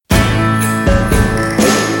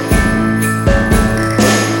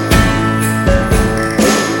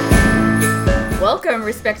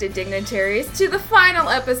respected dignitaries, to the final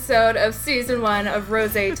episode of Season 1 of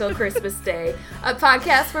Rosé Till Christmas Day, a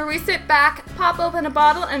podcast where we sit back, pop open a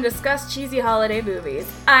bottle, and discuss cheesy holiday movies.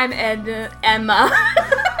 I'm Emma.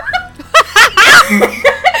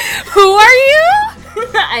 Who are you?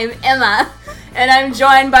 I'm Emma, and I'm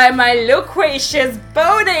joined by my loquacious,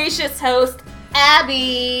 bodacious host,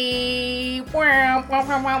 Abby. Wow, wow,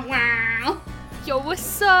 wow, wow, wow. Yo,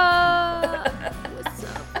 what's up? What's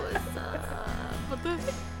up? What the?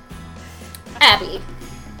 Abby,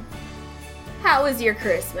 how was your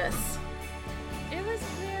Christmas? It was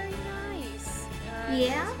very nice.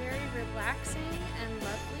 Yeah? It was very relaxing and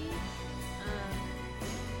lovely.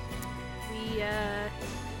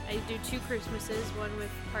 I do 2 Christmases, one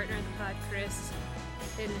with partner in the pod, Chris,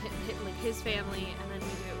 and like his family, and then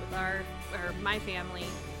we do it with my family.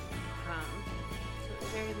 So it was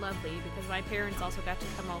very lovely because my parents also got to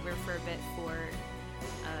come over for a bit for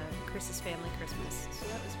Chris's family Christmas, so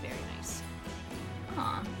that was very nice.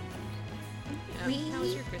 Aw. How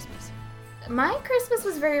was your Christmas? My Christmas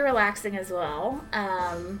was very relaxing as well.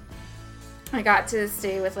 I got to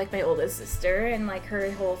stay with like my oldest sister, and like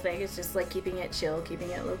her whole thing is just like keeping it chill, keeping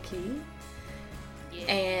it low key. Yeah.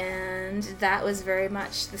 And that was very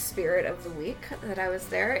much the spirit of the week that I was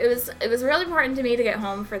there. It was really important to me to get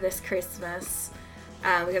home for this Christmas,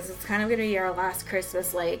 because it's kind of going to be our last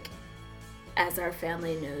Christmas, like, as our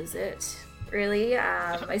family knows it, really.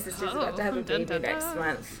 My sister's about to have a baby next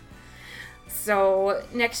month. So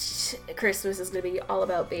next Christmas is going to be all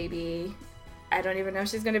about baby. I don't even know if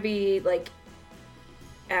she's going to be, like,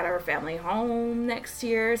 at our family home next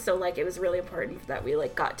year. So, like, it was really important that we,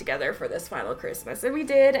 like, got together for this final Christmas. And we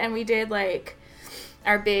did, like,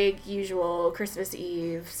 our big usual Christmas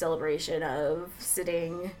Eve celebration of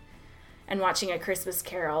sitting and watching A Christmas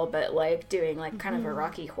Carol, but, like, doing, like, kind of a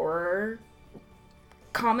Rocky Horror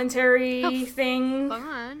commentary thing.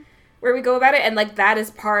 Fun. Where we go about it, and like that is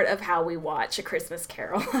part of how we watch A Christmas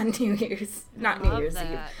Carol on New Year's, not New Year's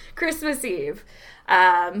Eve, Christmas Eve.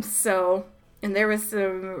 So, and there was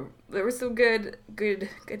some good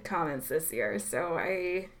comments this year. So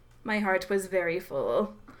my heart was very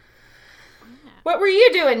full. Yeah. What were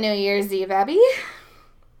you doing New Year's Eve, Abby?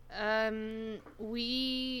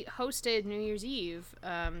 We hosted New Year's Eve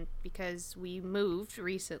because we moved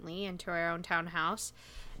recently into our own townhouse.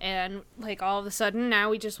 And, like, all of a sudden, now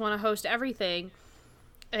we just want to host everything.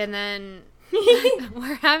 And then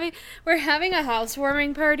we're having a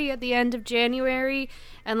housewarming party at the end of January.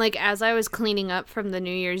 And, like, as I was cleaning up from the New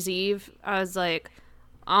Year's Eve, I was like,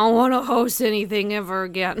 I don't want to host anything ever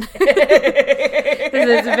again.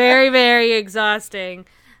 It's very, very exhausting.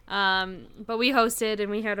 But we hosted, and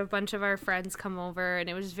we had a bunch of our friends come over, and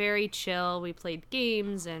it was very chill. We played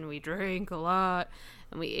games, and we drank a lot,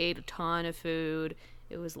 and we ate a ton of food.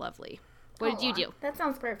 It was lovely. What did you do? That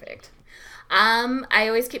sounds perfect. I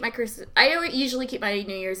usually keep my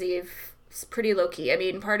New Year's Eve pretty low key. I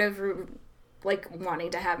mean, part of like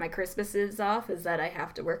wanting to have my Christmases off is that I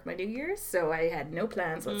have to work my New Year's, so I had no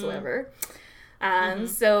plans whatsoever.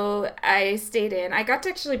 So I stayed in. I got to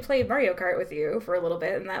actually play Mario Kart with you for a little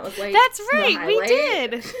bit, and that was like that's right, we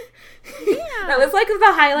did. Yeah, that was like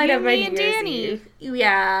the highlight of my New Year's Danny. Eve.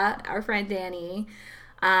 Yeah, our friend Danny.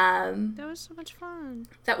 That was so much fun.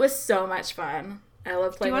 That was so much fun. I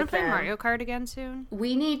love playing with them. Do you want to play Mario Kart again soon?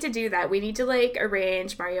 We need to do that. We need to, like,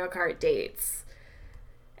 arrange Mario Kart dates.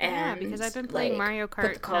 And, yeah, because I've been playing Mario Kart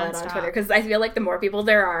put the call out on nonstop. Twitter, because I feel like the more people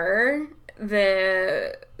there are,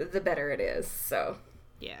 the better it is. So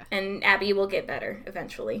yeah. And Abby will get better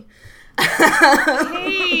eventually.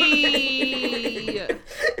 Hey!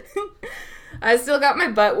 I still got my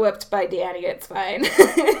butt whooped by Danny. It's fine.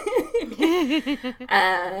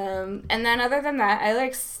 And then other than that, I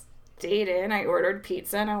like stayed in. I ordered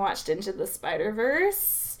pizza and I watched Into the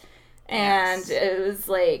Spider-Verse. And it was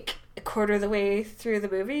like a quarter of the way through the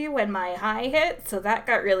movie when my high hit. So that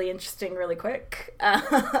got really interesting really quick. Do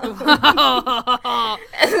not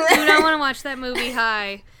want to watch that movie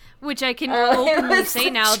High. Which I can openly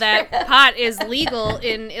say now that pot is legal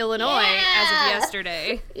in Illinois as of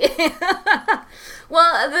yesterday. Yeah.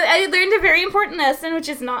 Well, I learned a very important lesson, which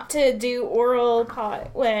is not to do oral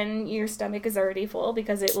pot when your stomach is already full,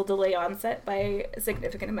 because it will delay onset by a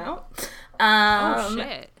significant amount. Oh,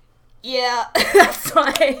 shit. Yeah, that's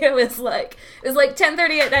why it was like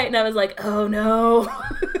 10:30 at night, and I was like, oh no.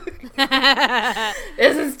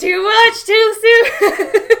 This is too much too soon.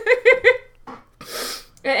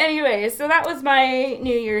 Anyway, so that was my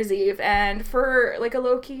New Year's Eve, and for, like, a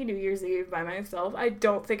low-key New Year's Eve by myself, I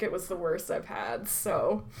don't think it was the worst I've had,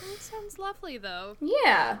 so. That sounds lovely, though.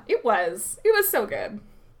 Yeah, it was. It was so good.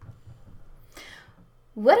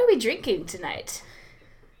 What are we drinking tonight?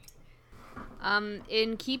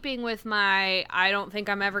 In keeping with my, I don't think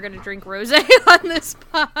I'm ever going to drink rosé on this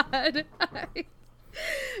pod, I'm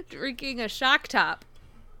drinking a Shock Top.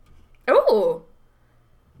 Oh,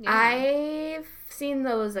 Yeah. I've seen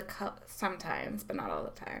those sometimes, but not all the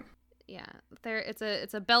time. Yeah,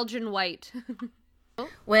 it's a Belgian white.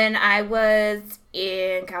 When I was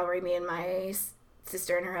in Calgary, me and my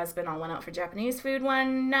sister and her husband all went out for Japanese food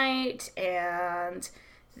one night, and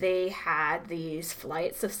they had these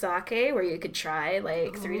flights of sake where you could try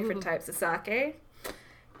like 3 different types of sake.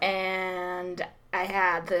 And I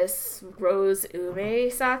had this rose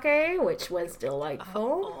ube sake, which was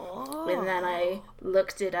delightful. And then I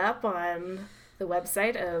looked it up on the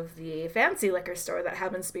website of the fancy liquor store that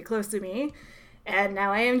happens to be close to me. And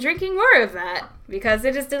now I am drinking more of that because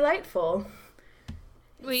it is delightful.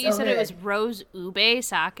 Wait, So you said it good. was rose ube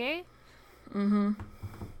sake? Mm-hmm.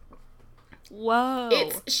 Whoa.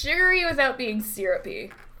 It's sugary without being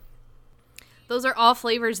syrupy. Those are all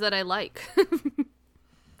flavors that I like.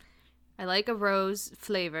 I like a rose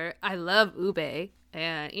flavor. I love ube.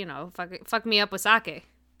 And, fuck me up with sake.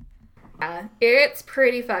 Yeah, it's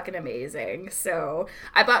pretty fucking amazing. So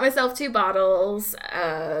I bought myself 2 bottles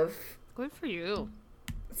of Good for you.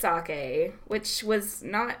 sake, which was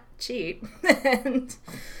not cheap. And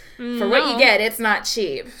for what you get, it's not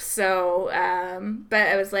cheap. So, but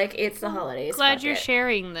I was like, it's the holidays. Glad fuck you're it.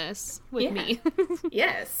 sharing this with me.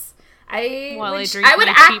 Yes. While I drink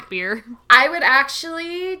my cheap beer. I would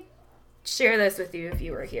actually share this with you if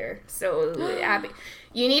you were here. So, Abby,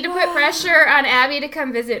 you need to put pressure on Abby to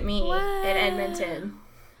come visit me in Edmonton.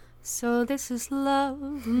 So this is love.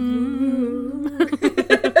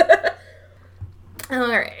 All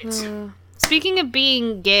right. Speaking of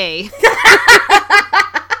being gay.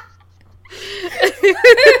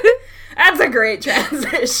 That's a great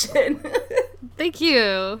transition. Thank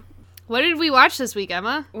you. What did we watch this week,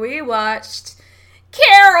 Emma? We watched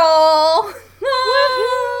Carol.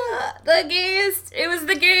 The gayest. It was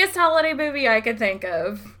the gayest holiday movie I could think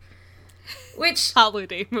of. Which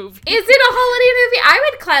Holiday movie. is it a holiday movie? I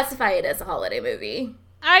would classify it as a holiday movie.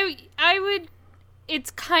 I would.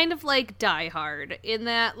 It's kind of like Die Hard in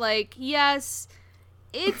that, like, yes,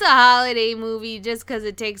 it's a holiday movie just because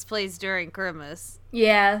it takes place during Christmas.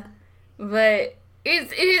 Yeah, but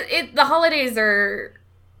the holidays are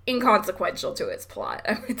inconsequential to its plot,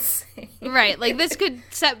 I would say. Right, like this could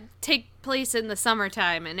take place in the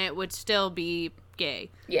summertime and it would still be gay.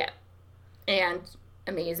 Yeah, and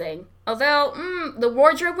amazing. Although the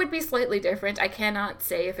wardrobe would be slightly different. I cannot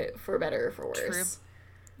say if it for better or for worse.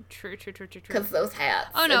 True. Because those hats.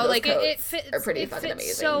 Oh and no, those like it coats fits. are pretty it fucking fits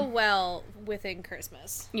amazing. so well within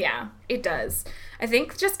Christmas. Yeah, it does. I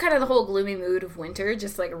think just kind of the whole gloomy mood of winter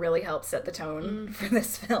just like really helps set the tone for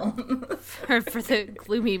this film. For the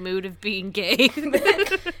gloomy mood of being gay.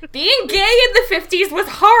 Being gay in the 50s was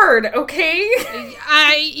hard, okay?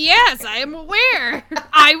 Yes, I am aware.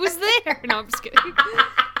 I was there. No, I'm just kidding.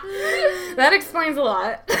 That explains a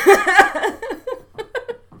lot.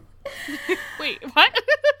 Wait, what?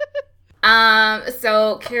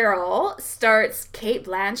 So Carol starts Kate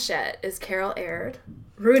Blanchett as Carol Aird,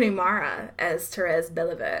 Rooney Mara as Therese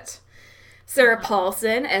Belivet, Sarah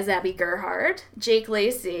Paulson as Abby Gerhard, Jake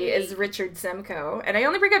Lacey as Richard Simcoe. And I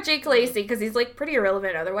only bring up Jake Lacey because he's like pretty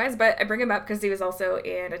irrelevant otherwise, but I bring him up because he was also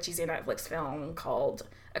in a cheesy Netflix film called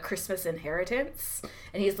A Christmas Inheritance,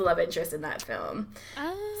 and he's the love interest in that film.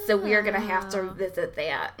 So we are going to have to visit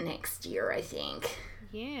that next year, I think.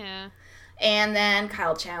 Yeah. And then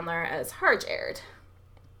Kyle Chandler as Harge Aird.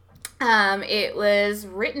 It was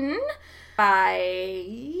written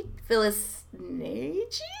by Phyllis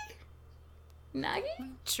Nagy?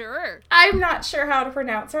 Sure. I'm not sure how to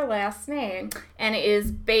pronounce her last name. And it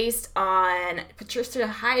is based on Patricia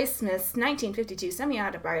Highsmith's 1952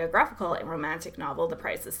 semi-autobiographical and romantic novel, The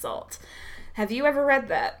Price is Salt. Have you ever read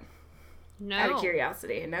that? No. Out of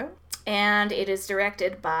curiosity, no? And it is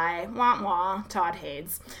directed by Todd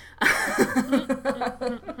Haynes.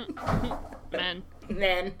 Man.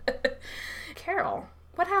 Then Carol.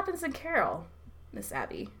 What happens in Carol, Miss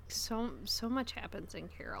Abby? So much happens in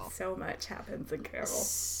Carol. So much happens in Carol.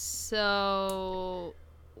 So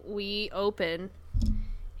we open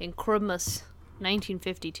in Christmas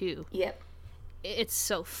 1952. Yep. It's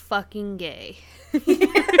so fucking gay.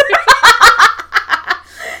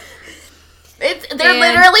 They're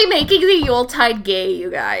literally making the Yuletide gay,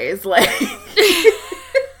 you guys. Like,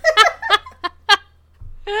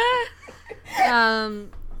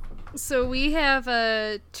 so we have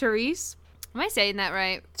Therese. Am I saying that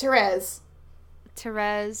right? Therese.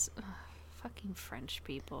 Therese. Ugh, fucking French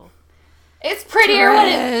people. It's prettier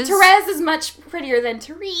Therese. Therese is much prettier than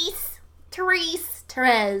Therese. Therese.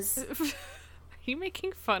 you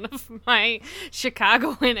making fun of my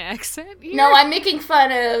Chicagoan accent here? No, I'm making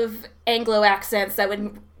fun of Anglo accents that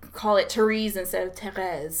would call it Therese instead of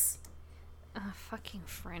Therese. Fucking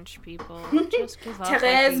French people. Just give up.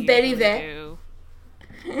 Therese like Bellivet.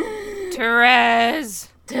 Therese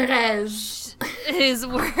Therese is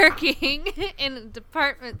working in a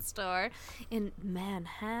department store in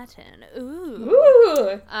Manhattan.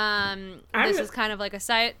 Ooh. This is kind of like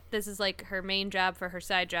this is like her main job for her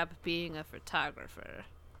side job of being a photographer.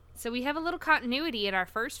 So we have a little continuity in our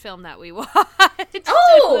first film that we watched.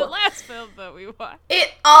 Oh! The last film that we watched.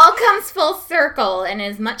 It all comes full circle and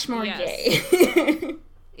is much more gay.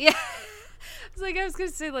 Yeah. I was going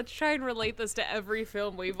to say, let's try and relate this to every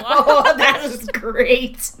film we've watched. Oh, that is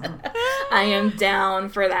great. I am down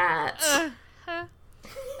for that.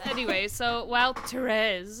 Anyway, so while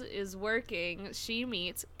Therese is working, she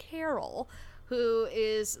meets Carol, who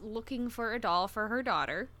is looking for a doll for her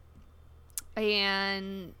daughter.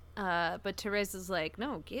 And, but Therese is like,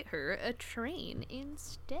 no, get her a train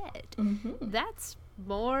instead. Mm-hmm. That's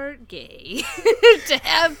more gay to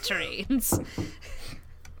have trains.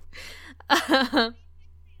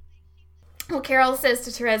 Well, Carol says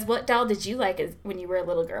to Therese, what doll did you like when you were a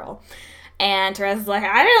little girl? And Therese is like,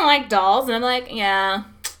 I didn't like dolls. And I'm like, yeah,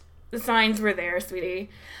 the signs were there, sweetie.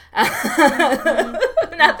 Not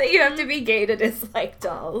that you have to be gay to dislike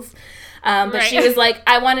dolls. But right. She was like,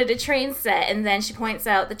 I wanted a train set. And then she points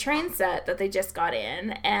out the train set that they just got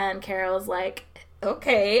in. And Carol's like,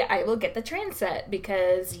 okay, I will get the train set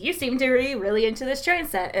because you seem to be really into this train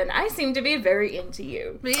set. And I seem to be very into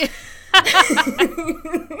you.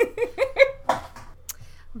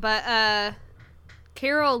 But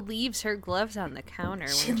Carol leaves her gloves on the counter.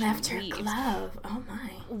 She left her glove. Oh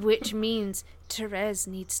my. Which means Therese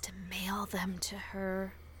needs to mail them to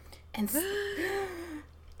her. And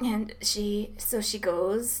she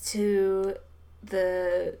goes to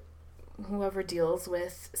whoever deals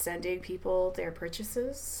with sending people their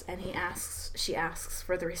purchases, and she asks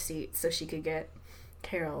for the receipt so she could get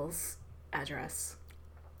Carol's address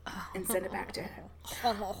and send it back to her.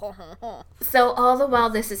 So all the while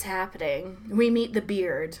this is happening, we meet the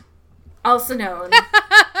Beard, also known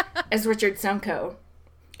as Richard Sumko.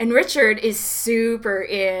 And Richard is super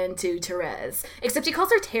into Therese, except he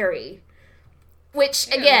calls her Terry. Which,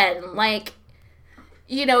 again, like,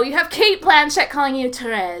 you know, you have Kate Blanchett calling you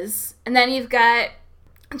Therese, and then you've got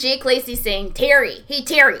Jake Lacey saying, Terry. Hey,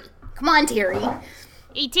 Terry. Come on, Terry.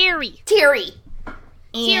 Hey, Terry. Terry.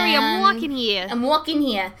 Terry, I'm walking here.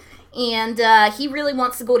 And he really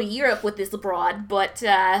wants to go to Europe with this broad, but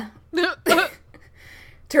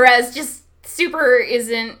Therese just super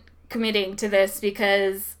isn't committing to this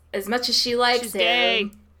because as much as she likes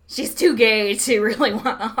him, she's too gay to really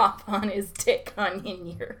want to hop on his dick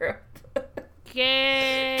in Europe.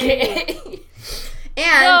 Gay.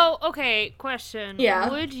 And so, okay, question. Yeah.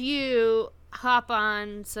 Would you hop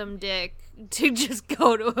on some dick to just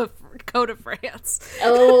go to France?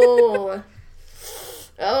 Oh,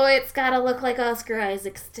 it's gotta look like Oscar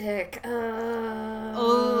Isaac's dick.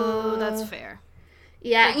 Oh, that's fair.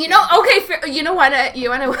 Yeah, you know. Okay, you know what? You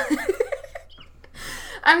wanna?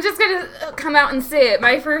 I'm just gonna come out and say it.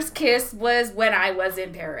 My first kiss was when I was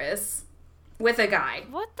in Paris with a guy.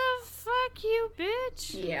 What the fuck, you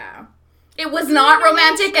bitch? Yeah, it was not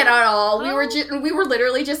romantic at all. We were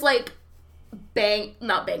literally just like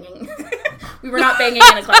not banging. We were not banging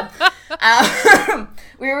in a club.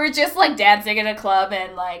 We were just like dancing in a club,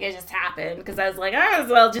 and like it just happened because I was like, I might as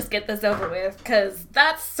well just get this over with because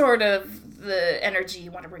that's sort of the energy you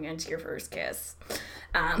want to bring into your first kiss.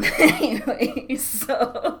 Anyway,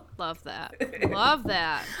 so love that.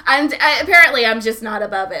 Apparently I'm just not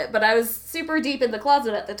above it, but I was super deep in the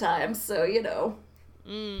closet at the time, so you know.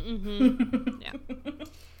 Mm-hmm. Yeah.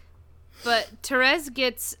 But Therese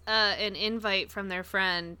gets an invite from their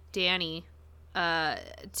friend Danny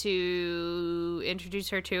to introduce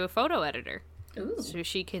her to a photo editor. Ooh. So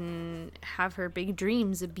she can have her big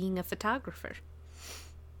dreams of being a photographer.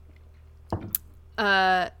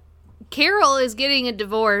 Carol is getting a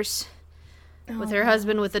divorce with her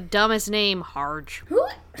husband with the dumbest name, Harge. Who?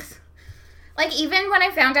 Like, even when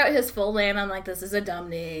I found out his full name, I'm like, this is a dumb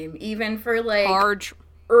name. Even for, like, Harge.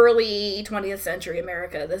 Early 20th century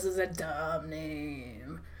America, this is a dumb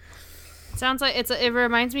name. Sounds like it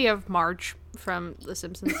reminds me of Marge from The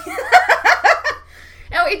Simpsons.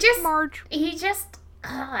 No, Marge. You just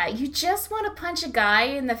want to punch a guy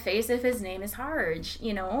in the face if his name is Harge,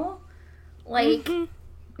 you know? Like,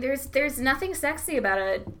 there's nothing sexy about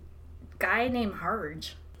a guy named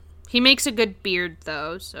Harge. He makes a good beard,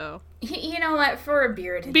 though, so... You know what? For a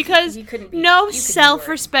beard, because he couldn't be... No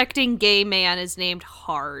self-respecting gay man is named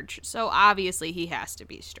Harge, so obviously he has to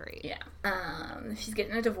be straight. Yeah. She's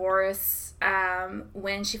getting a divorce.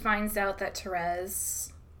 When she finds out that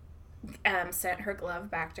Therese sent her glove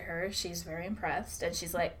back to her, she's very impressed, and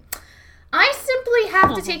she's like, I simply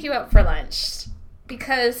have to take you out for lunch,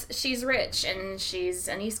 because she's rich, and she's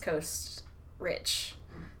an East Coast rich.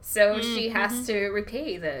 So she has to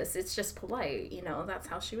repay this. It's just polite, you know. That's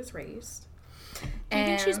how she was raised. Do you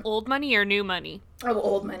think she's old money or new money? Oh,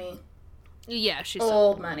 old money. Yeah, she's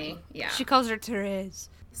old money. Yeah. She calls her Therese.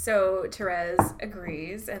 So Therese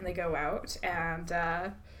agrees, and they go out, and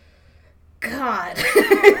God.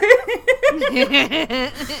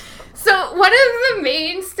 So one of the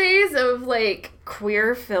mainstays of, like,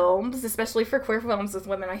 queer films, especially for queer films with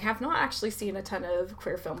women, I have not actually seen a ton of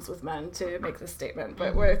queer films with men to make this statement,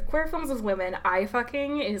 but with queer films with women, eye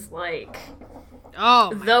fucking is, like,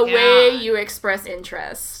 the way you express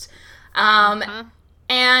interest.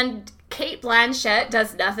 And Kate Blanchett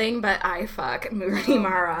does nothing but eye fuck Rooney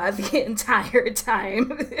Mara the entire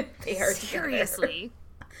time they are Seriously. Together.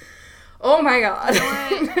 Oh my god.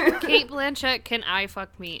 You know what? Kate Blanchett can eye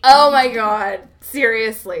fuck me. Oh my god.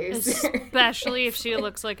 Seriously. Especially if she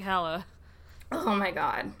looks like Hella. Oh my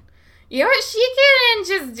god. You know what? She can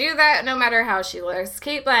just do that no matter how she looks.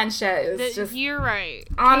 Kate Blanchett is just... You're right.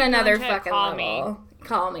 On Kate another Blanchett, fucking call level.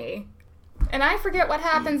 Call me. And I forget what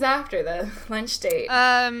happens after the lunch date.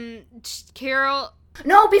 Carol...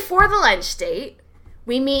 No, before the lunch date,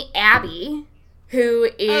 we meet Abby, who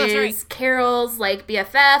is Carol's, like,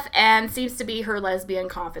 BFF and seems to be her lesbian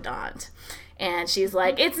confidant. And she's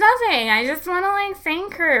like, it's nothing. I just want to, like,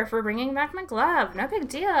 thank her for bringing back my glove. No big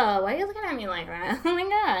deal. Why are you looking at me like that? Oh, my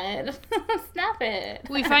God. Stop it.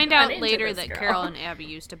 We find out later that Carol and Abby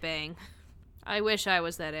used to bang. I wish I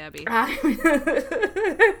was that Abby.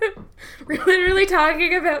 We're literally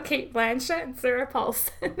talking about Kate Blanchett and Sarah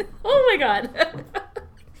Paulson. Oh, my God.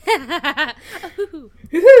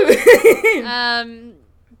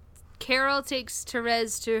 Carol takes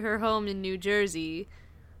Therese to her home in New Jersey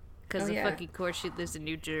because of fucking course she lives in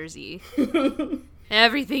New Jersey.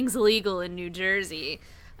 Everything's legal in New Jersey.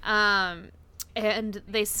 And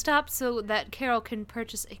they stop so that Carol can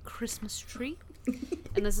purchase a Christmas tree.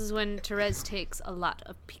 And this is when Therese takes a lot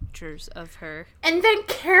of pictures of her. And then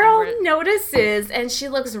Carol notices, and she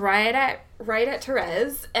looks right at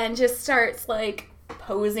Therese and just starts, like,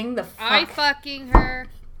 posing the fuck. I fucking her.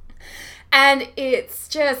 And it's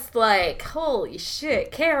just like, holy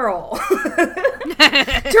shit, Carol.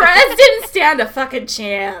 Therese didn't stand a fucking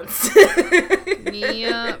chance.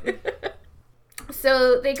 Yep.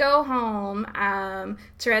 So they go home.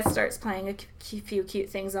 Therese starts playing a few cute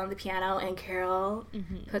things on the piano, and Carol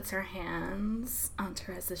puts her hands on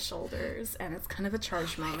Therese's shoulders, and it's kind of a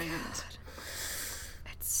charged moment.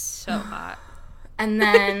 It's so hot. And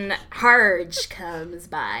then Harge comes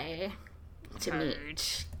by to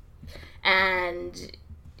meet. And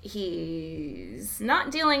he's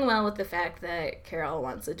not dealing well with the fact that Carol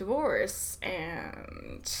wants a divorce.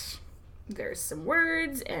 And there's some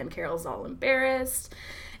words, and Carol's all embarrassed.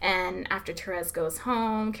 And after Therese goes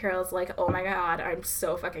home, Carol's like, oh my god, I'm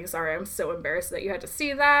so fucking sorry. I'm so embarrassed that you had to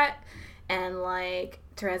see that. And, like,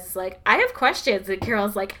 Therese is like, I have questions. And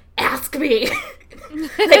Carol's like, ask me.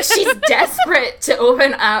 Like, she's desperate to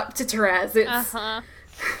open up to Therese. It's,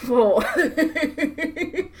 whoa.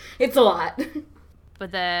 It's a lot.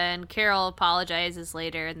 But then Carol apologizes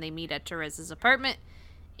later, and they meet at Therese's apartment.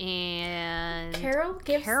 And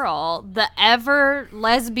Carol, the ever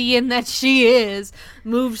lesbian that she is,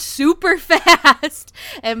 moves super fast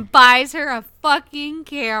and buys her a fucking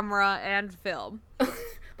camera and film.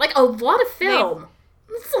 Like, a lot of film.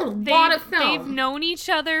 That's a lot of film. They've known each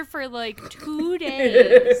other for, like, 2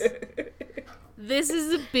 days. This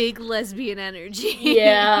is a big lesbian energy.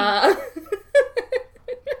 Yeah.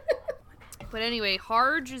 But anyway,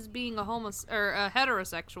 Harge is being a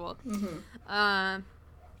heterosexual.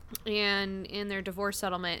 And in their divorce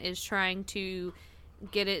settlement is trying to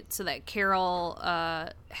get it so that Carol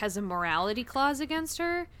has a morality clause against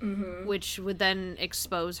her, which would then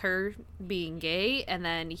expose her being gay, and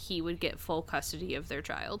then he would get full custody of their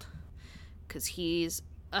child because he's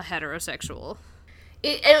a heterosexual.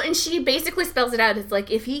 And she basically spells it out. It's like,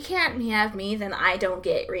 if he can't have me, then I don't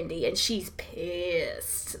get Rindy. And she's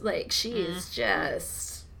pissed. Like, she is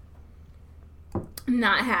just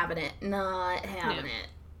not having it. Not having it.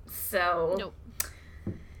 So, nope.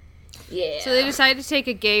 Yeah. So they decide to take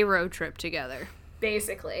a gay road trip together.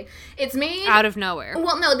 Basically. It's made... out of nowhere.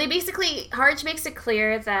 Well, no, they basically... Harge makes it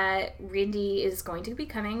clear that Rindy is going to be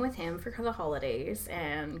coming with him for the holidays,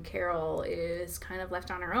 and Carol is kind of left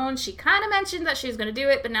on her own. She kind of mentioned that she was going to do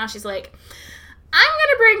it, but now she's like, I'm going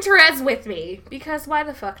to bring Therese with me, because why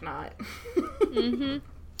the fuck not? Mm-hmm.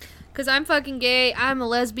 Because I'm fucking gay, I'm a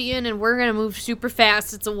lesbian, and we're going to move super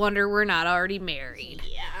fast. It's a wonder we're not already married.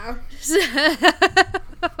 Yeah.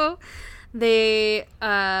 So, they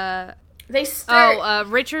start...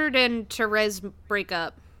 Richard and Therese break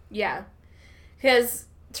up. Yeah. Because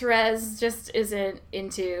Therese just isn't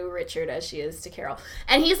into Richard as she is to Carol.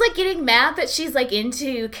 And he's, like, getting mad that she's, like,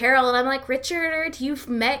 into Carol. And I'm like, Richard, you've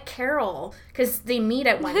met Carol. Because they meet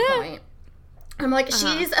at one point. I'm like,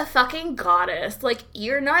 she's a fucking goddess. Like,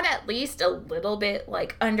 you're not at least a little bit,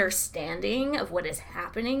 like, understanding of what is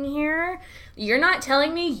happening here. You're not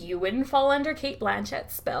telling me you wouldn't fall under Cate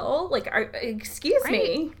Blanchett's spell? Like, excuse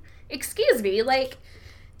me. Excuse me. Like,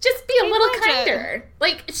 just be a little kinder.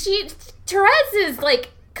 Like, Therese is, like,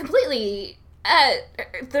 completely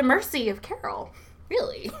at the mercy of Carol.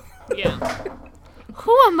 Really. Yeah.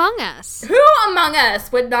 Who among us? Who among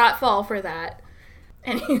us would not fall for that?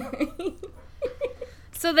 Anyway.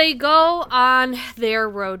 So they go on their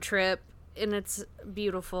road trip, and it's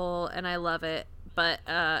beautiful, and I love it. But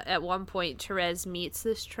at one point, Therese meets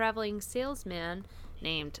this traveling salesman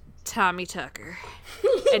named Tommy Tucker.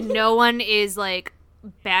 And no one is, like,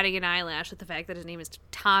 batting an eyelash at the fact that his name is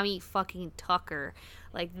Tommy fucking Tucker.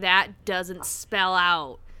 Like, that doesn't spell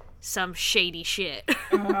out some shady shit.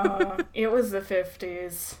 It was the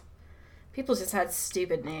 50s. People just had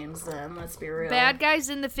stupid names then, let's be real. Bad guys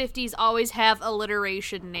in the 50s always have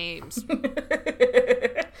alliteration names.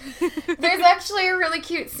 There's actually a really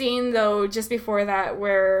cute scene, though, just before that,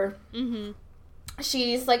 where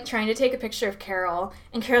she's, like, trying to take a picture of Carol,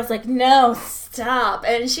 and Carol's like, no, stop.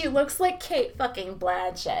 And she looks like Cate fucking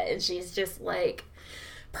Blanchett, and she's just, like,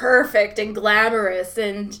 perfect and glamorous,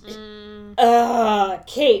 and,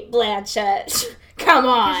 Cate Blanchett. Come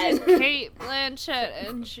on. She's Cate Blanchett,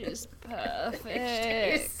 and she's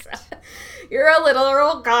perfect. You're a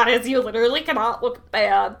literal goddess. You literally cannot look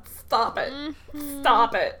bad. Stop it.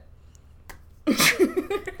 Stop it.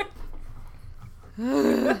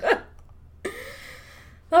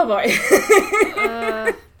 Oh, boy.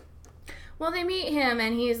 Well, they meet him,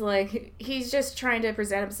 and he's just trying to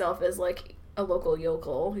present himself as, like, a local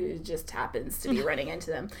yokel who just happens to be running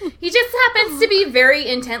into them. He just happens to be very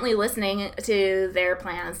intently listening to their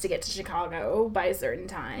plans to get to Chicago by a certain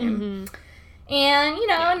time. And,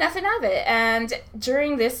 nothing of it. And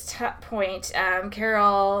during this point,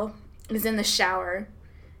 Carol is in the shower,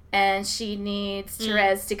 and she needs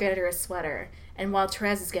Therese to get her a sweater. And while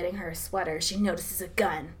Therese is getting her a sweater, she notices a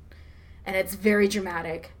gun. And it's very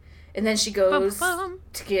dramatic. And then she goes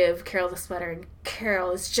to give Carol the sweater, and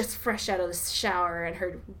Carol is just fresh out of the shower, and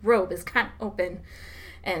her robe is kind of open,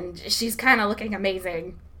 and she's kind of looking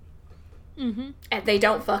amazing. And they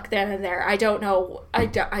don't fuck then and there. I don't know. I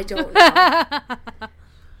don't know.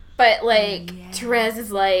 But, like, Therese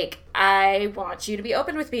is like, I want you to be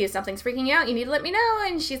open with me. If something's freaking you out, you need to let me know.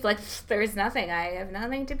 And she's like, there's nothing. I have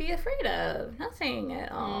nothing to be afraid of. Nothing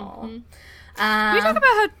at all. Can we talk about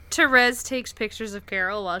how Therese takes pictures of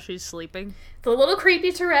Carol while she's sleeping? It's a little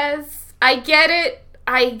creepy, Therese. I get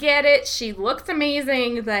it. She looks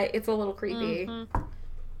amazing, but it's a little creepy.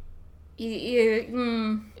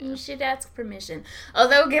 You should ask permission.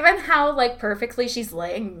 Although, given how, like, perfectly she's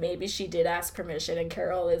laying, maybe she did ask permission, and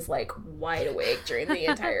Carol is, like, wide awake during the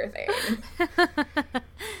entire thing.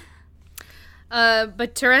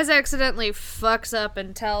 But Therese accidentally fucks up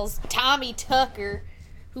and tells Tommy Tucker,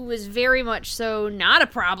 who was very much so not a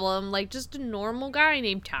problem, like just a normal guy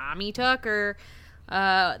named Tommy Tucker,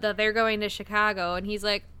 that they're going to Chicago. And he's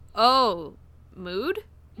like, oh, mood?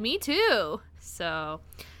 Me too. So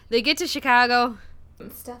they get to Chicago.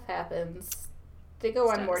 And stuff happens. They go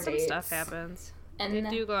on more dates. Stuff happens. And they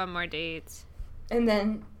do go on more dates. And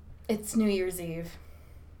then it's New Year's Eve.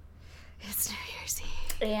 It's New Year's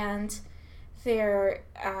Eve. And they're,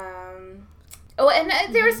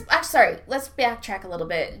 there's, sorry, let's backtrack a little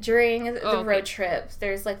bit. During the road trip,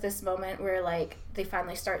 there's, like, this moment where, like, they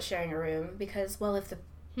finally start sharing a room because, well, if the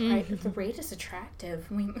rate is attractive,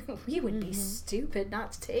 we would be stupid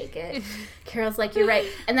not to take it. Carol's like, you're right.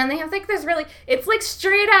 And then they have, like, this really, it's, like,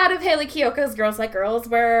 straight out of Hayley Kiyoko's Girls Like Girls,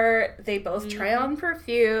 where they both try on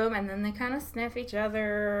perfume, and then they kind of sniff each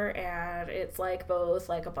other, and it's, like, both,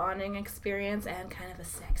 like, a bonding experience and kind of a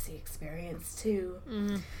sexy experience, too.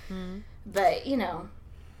 But,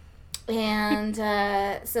 and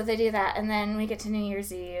so they do that, and then we get to New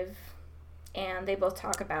Year's Eve, And they both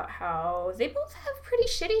talk about how they both have pretty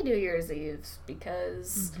shitty New Year's Eves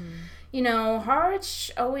because,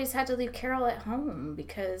 Harge always had to leave Carol at home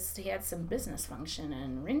because he had some business function,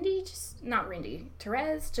 and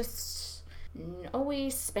Therese just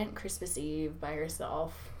always spent Christmas Eve by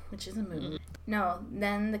herself, which is a mood. No,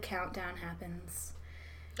 then the countdown happens.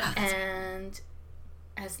 And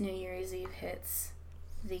as New Year's Eve hits,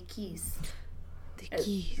 they kiss.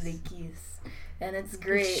 They kiss. And it's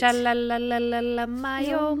great. Sha-la-la-la-la-la,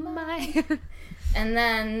 my oh my. And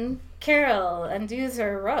then Carol undoes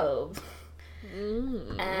her robe.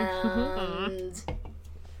 And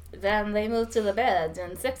then they move to the bed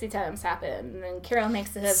and sexy times happen. And Carol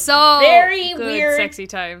makes a very good weird... sexy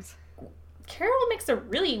times. Carol makes a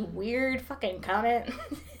really weird fucking comment.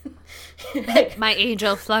 My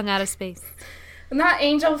angel flung out of space. Not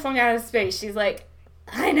angel flung out of space. She's like,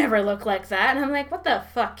 I never look like that. And I'm like, what the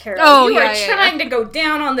fuck, Carol? You are trying to go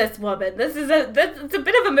down on this woman. It's a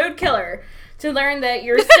bit of a mood killer to learn that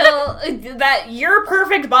you're still, that your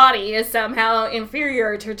perfect body is somehow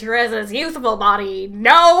inferior to Therese's youthful body.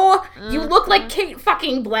 No! You look like Kate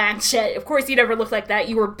fucking Blanchett. Of course you never looked like that.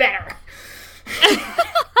 You were better.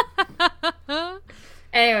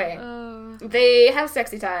 Anyway, they have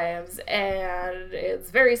sexy times, and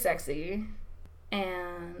it's very sexy.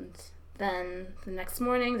 And then the next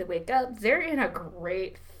morning, they wake up. They're in a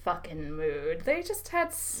great fucking mood. They just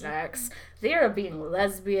had sex. They are being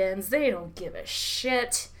lesbians. They don't give a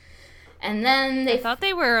shit. And then they... I thought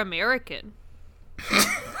they were American.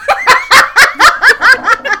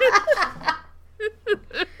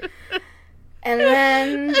 And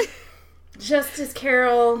then, just as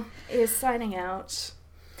Carol is signing out,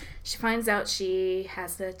 she finds out she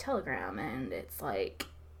has the telegram, and it's like,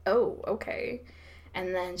 oh, okay.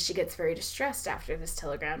 And then she gets very distressed after this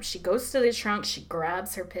telegram. She goes to the trunk, she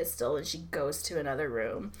grabs her pistol, and she goes to another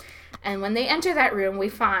room. And when they enter that room, we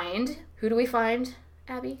find... Who do we find,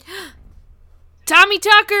 Abby? Tommy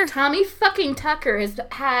Tucker! Tommy fucking Tucker has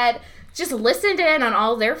had... just listened in on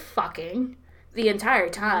all their fucking the entire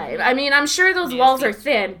time. I mean, I'm sure those walls are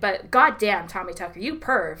thin, but goddamn, Tommy Tucker, you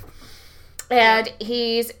perv. And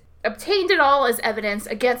he's obtained it all as evidence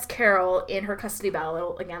against Carol in her custody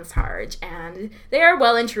battle against Harge, and they are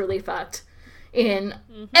well and truly fucked in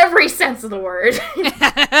every sense of the word.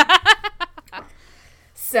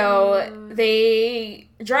 So they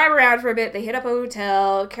drive around for a bit, they hit up a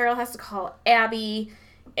hotel, Carol has to call Abby,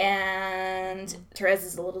 and Therese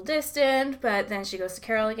is a little distant, but then she goes to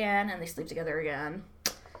Carol again, and they sleep together again.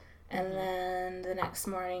 And then the next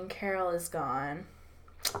morning, Carol is gone,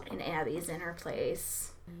 and Abby's in her place.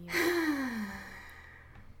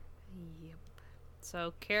 Yep.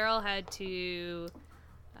 So Carol had to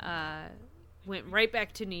went right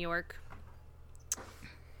back to New York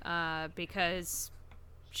because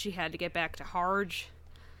she had to get back to Harge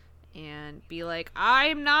and be like,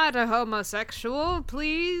 I'm not a homosexual,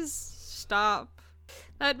 please stop,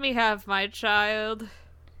 let me have my child.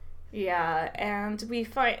 Yeah, and we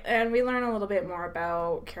learn a little bit more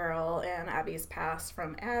about Carol and Abby's past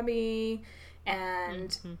from Abby.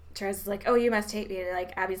 And Therese is like, oh, you must hate me. And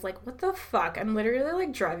like, Abby's like, what the fuck? I'm literally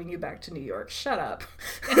like driving you back to New York. Shut up.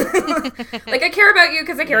 Like, I care about you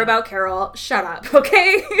because I care about Carol. Shut up,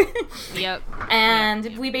 okay? Yep.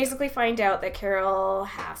 And we basically find out that Carol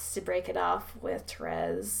has to break it off with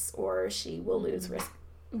Therese, or she will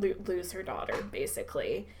lose her daughter,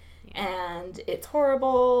 basically. And it's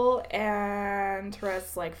horrible, and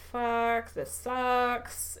Therese's like, fuck, this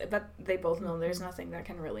sucks. But they both know there's nothing that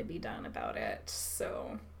can really be done about it,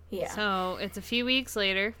 so, yeah. So, it's a few weeks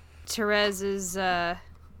later. Therese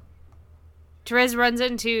runs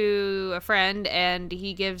into a friend, and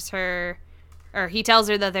he tells her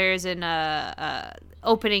that there's an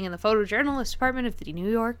opening in the photojournalist department of the New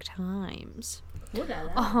York Times. Ooh la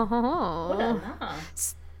la. Oh. Ooh la la.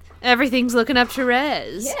 Everything's looking up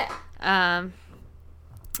Therese. Yeah.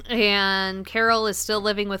 And Carol is still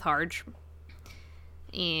living with Harge.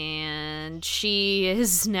 And she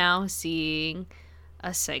is now seeing a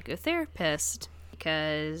psychotherapist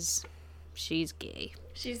because she's gay.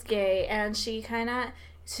 She's gay, and she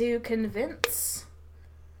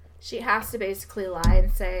she has to basically lie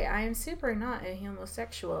and say, I am super not a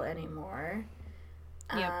homosexual anymore.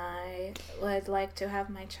 Yep. I would like to have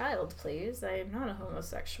my child, please. I am not a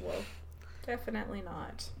homosexual. Definitely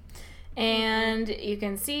not. And you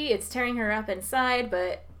can see it's tearing her up inside,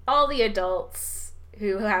 but all the adults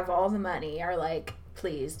who have all the money are like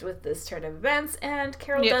pleased with this turn of events, and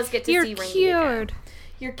Carol does get to see Rindy again.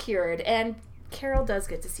 You're cured. And Carol does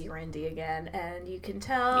get to see Rindy again, and you can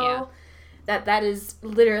tell that is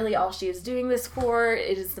literally all she is doing this for.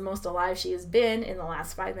 It is the most alive she has been in the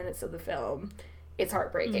last 5 minutes of the film. It's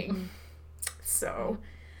heartbreaking. Mm-hmm. So,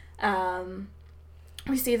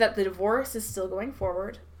 we see that the divorce is still going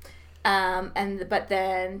forward. But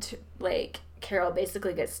then, Carol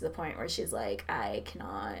basically gets to the point where she's like, I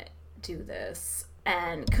cannot do this.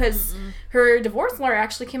 And because her divorce lawyer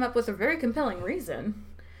actually came up with a very compelling reason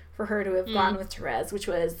for her to have gone with Therese, which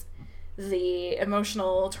was the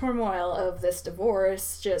emotional turmoil of this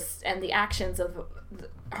divorce, and the actions of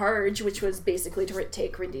Harge, which was basically to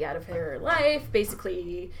take Rindy out of her life,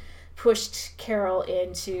 basically pushed Carol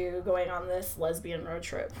into going on this lesbian road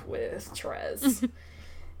trip with Therese.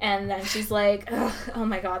 And then she's like, oh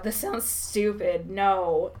my god, this sounds stupid.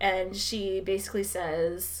 No. And she basically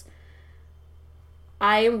says,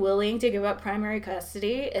 I am willing to give up primary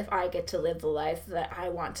custody if I get to live the life that I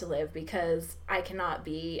want to live, because I cannot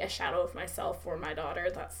be a shadow of myself for my daughter.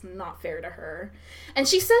 That's not fair to her. And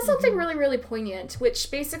she says something really, really poignant, which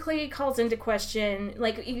basically calls into question,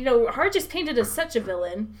 Harge is painted as such a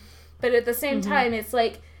villain, but at the same time, it's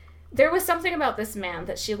like, there was something about this man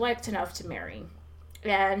that she liked enough to marry.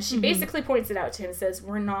 And she basically points it out to him and says,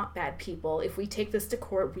 we're not bad people. If we take this to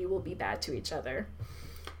court, we will be bad to each other.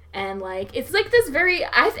 And, it's this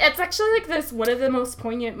it's actually, this one of the most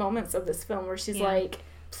poignant moments of this film where she's like,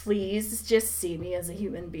 please just see me as a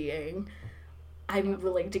human being. I'm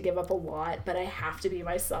willing to give up a lot, but I have to be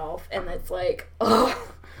myself. And it's like, ugh.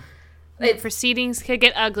 Proceedings could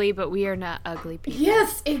get ugly, but we are not ugly people.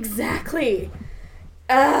 Yes, exactly.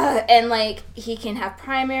 And, he can have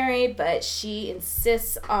primary, but she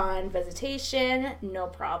insists on visitation. No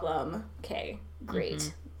problem. Okay,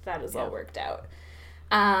 great. That is all worked out.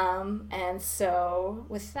 And so,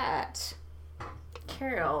 with that,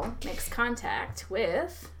 Carol makes contact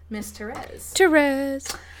with Miss Therese.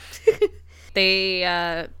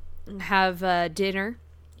 They have dinner.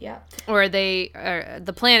 Yeah. Or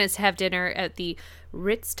the plan is to have dinner at the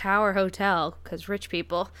Ritz Tower Hotel, because rich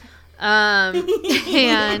people.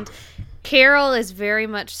 And Carol is very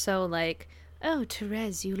much so like, oh,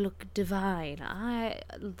 Therese, you look divine.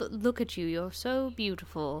 Look at you. You're so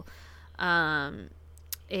beautiful. And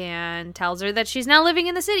tells her that she's now living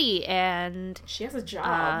in the city, and she has a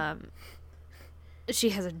job. She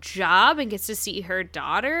has a job and gets to see her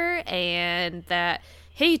daughter, and that,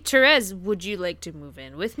 hey, Therese, would you like to move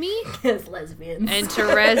in with me? Because lesbians. And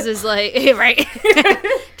Therese is like, right.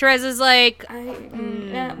 Therese is like, what?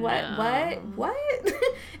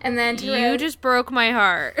 And then Therese, you just broke my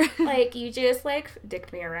heart. You just,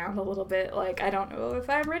 dicked me around a little bit. I don't know if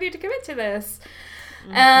I'm ready to commit to this.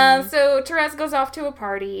 So Therese goes off to a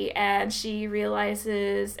party, and she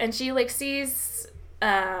realizes, and she sees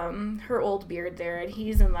her old beard there, and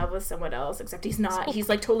he's in love with someone else, except he's not. He's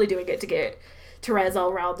totally doing it to get Therese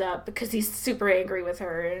all riled up because he's super angry with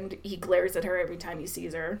her, and he glares at her every time he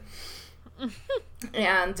sees her.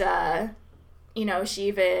 And she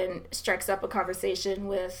even strikes up a conversation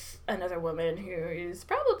with another woman who is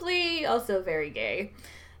probably also very gay.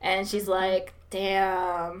 And she's like,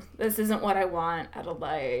 damn, this isn't what I want out of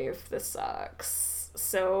life. This sucks.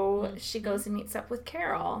 So she goes and meets up with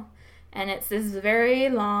Carol. And it's this very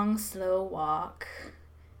long, slow walk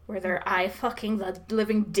where they're eye-fucking the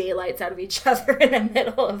living daylights out of each other in the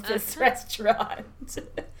middle of this restaurant.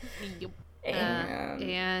 Yep.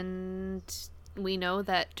 And we know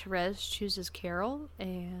that Therese chooses Carol,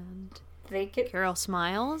 and Carol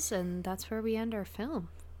smiles, and that's where we end our film.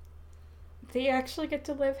 They actually get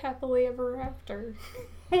to live happily ever after.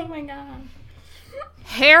 Oh my god.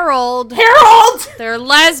 Harold! They're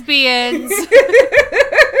lesbians!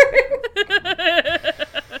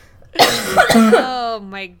 Oh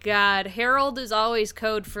my god. Harold is always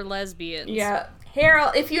code for lesbians. Yeah.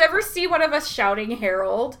 Harold, if you ever see one of us shouting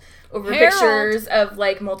Harold over pictures of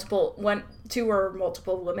two or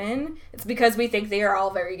multiple women, it's because we think they are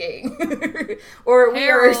all very gay. Or we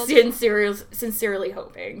are sincerely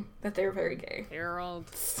hoping that they're very gay. Harold,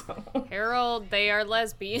 they are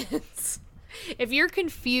lesbians. If you're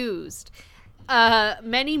confused,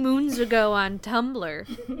 many moons ago on Tumblr,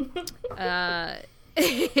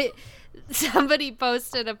 somebody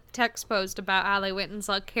posted a text post about how they went and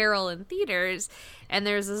saw Carol in theaters, and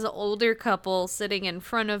there's this older couple sitting in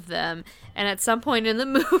front of them, and at some point in the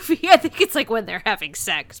movie, I think it's when they're having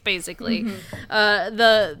sex, basically,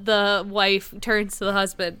 the wife turns to the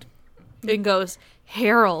husband and goes,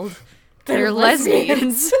 Harold, they're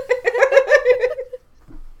lesbians.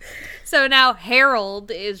 So now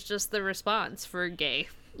Harold is just the response for gay.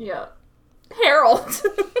 Yeah. Harold.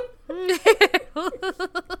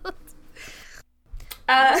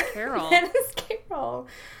 Carol. That is Carol.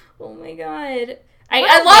 Oh my god.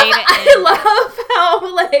 I love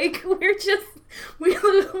how, like,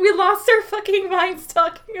 we lost our fucking minds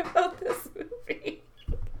talking about this movie.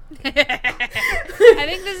 I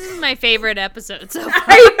think this is my favorite episode so far.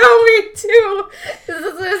 I know, me too. This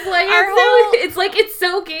is like, it's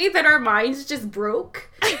so gay that our minds just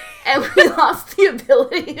broke and we lost the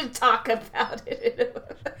ability to talk about it.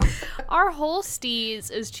 Our whole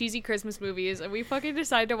steez is cheesy Christmas movies, and we fucking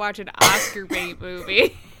decided to watch an Oscar bait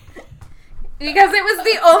movie. Because it was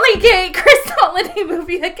the only gay Chris Holiday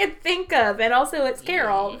movie I could think of. And also it's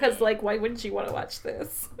Carol, because, like, why wouldn't you want to watch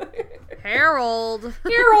this? Harold.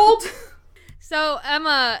 So,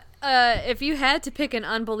 Emma, if you had to pick an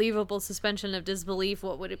unbelievable suspension of disbelief,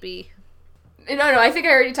 what would it be? No, I think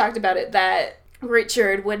I already talked about it, that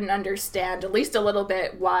Richard wouldn't understand, at least a little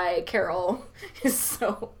bit, why Carol is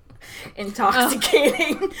so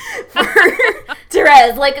intoxicating for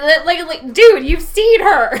Therese. Like, dude, you've seen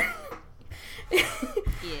her.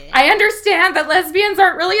 Yeah. I understand that lesbians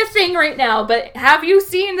aren't really a thing right now, but have you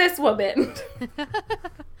seen this woman?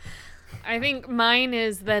 I think mine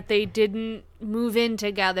is that they didn't move in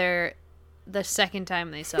together the second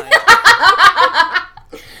time they saw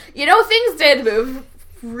it. You know, things did move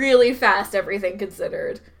really fast, everything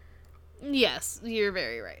considered. Yes, you're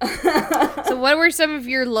very right. So what were some of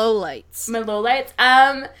your lowlights? My lowlights?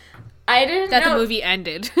 I didn't know... That the movie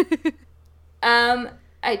ended.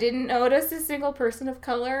 I didn't notice a single person of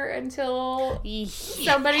color until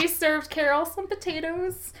somebody served Carol some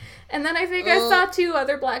potatoes. And then I think I saw 2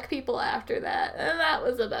 other black people after that. And that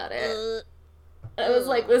was about it. I was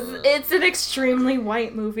like, it's an extremely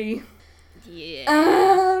white movie.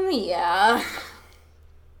 Yeah. Yeah.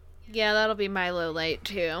 Yeah, that'll be my low light,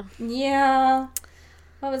 too. Yeah.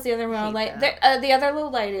 What was the other low light? The other low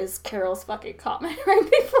light is Carol's fucking comment right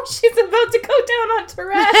before she's about to go down on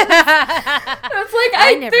Therese. It's like,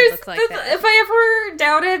 I never looked like that. If I ever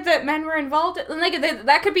doubted that men were involved, like,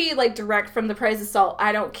 that could be, like, direct from The Price of Salt.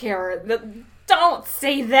 I don't care. Don't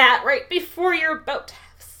say that right before you're about to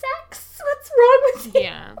have sex. What's wrong with you?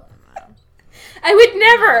 Yeah. I would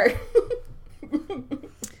never.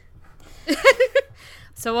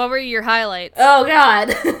 So what were your highlights? Oh, God.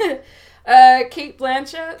 Cate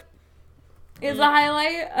Blanchett is a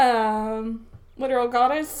highlight. Literal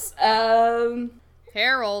goddess.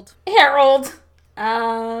 Harold.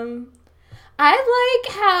 I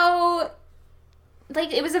like how,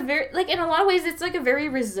 like, it was a very, like, in a lot of ways, it's, like, a very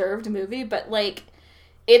reserved movie, but, like,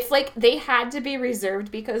 it's, like, they had to be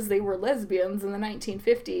reserved because they were lesbians in the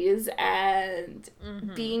 1950s, and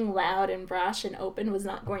being loud and brash and open was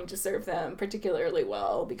not going to serve them particularly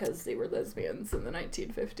well because they were lesbians in the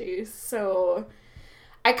 1950s. So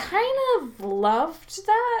I kind of loved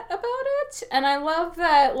that about it, and I love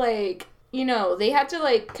that, like, you know, they had to,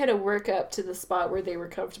 like, kind of work up to the spot where they were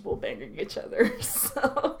comfortable banging each other.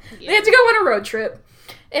 So they had to go on a road trip.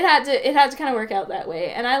 It had to kind of work out that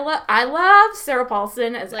way. And I love Sarah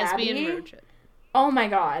Paulson as Lesbian Abby. road trip. Oh my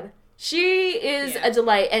god. She is a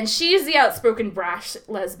delight, and she's the outspoken brash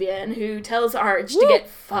lesbian who tells Arch to get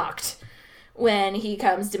fucked when he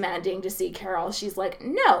comes demanding to see Carol. She's like,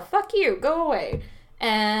 "No, fuck you, go away."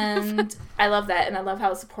 And I love that, and I love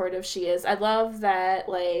how supportive she is. I love that,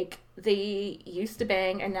 like, they used to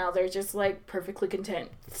bang, and now they're just, like, perfectly content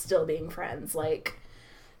still being friends, like,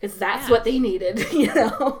 because that's what they needed, you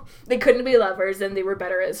know? They couldn't be lovers, and they were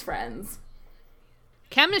better as friends.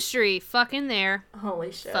 Chemistry, fucking there.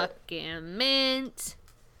 Holy shit. Fucking mint.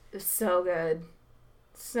 It was so good.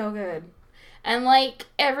 So good. And, like,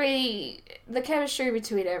 the chemistry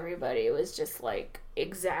between everybody was just, like,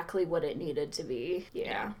 exactly what it needed to be.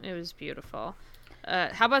 Yeah. It was beautiful.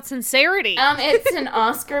 How about sincerity? It's an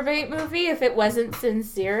Oscar bait movie. If it wasn't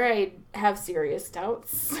sincere, I'd have serious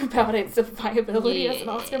doubts about its viability as an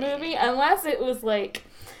Oscar movie. Unless it was, like,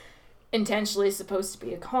 intentionally supposed to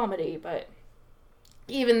be a comedy, but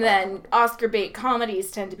even then, Oscar bait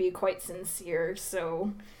comedies tend to be quite sincere,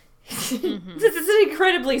 so this is an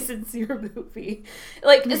incredibly sincere movie.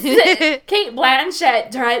 Like, Cate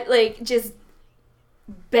Blanchett just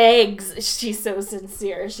begs. She's so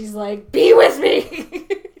sincere. She's like, "Be with me."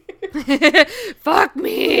 Fuck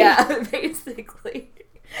me. Yeah, basically.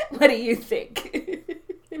 What do you think?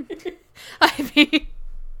 I mean,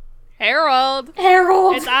 Harold.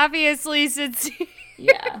 It's obviously sincere.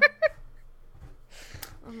 Yeah.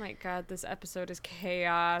 Oh my god, this episode is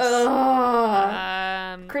chaos.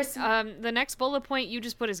 Chris, the next bullet point you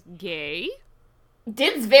just put is gay.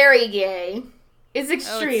 It's very gay. It's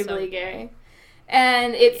extremely gay.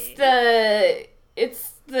 And it's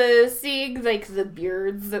the seeing, like, the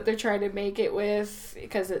beards that they're trying to make it with,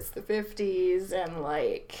 because it's the 50s, and,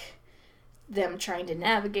 like, them trying to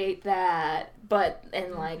navigate that, but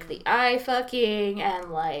and like the eye fucking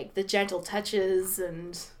and like the gentle touches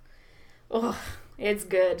and it's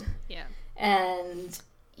good. Yeah. And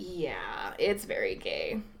yeah, it's very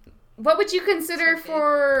gay. What would you consider So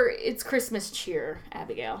for its Christmas cheer,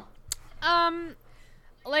 Abigail?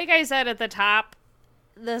 Like I said at the top,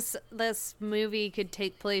 this movie could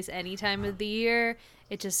take place any time of the year.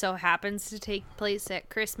 It just so happens to take place at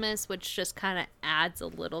Christmas, which just kind of adds a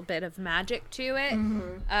little bit of magic to it.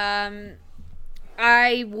 Mm-hmm.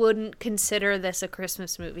 I wouldn't consider this a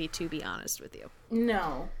Christmas movie, to be honest with you.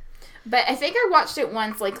 No. But I think I watched it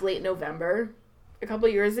once, like, late November, a couple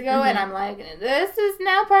years ago, and I'm like, this is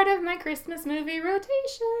now part of my Christmas movie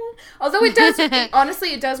rotation. Although it does,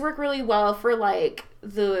 honestly, it does work really well for, like,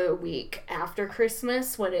 the week after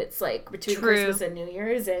Christmas, when it's, like, between Christmas and New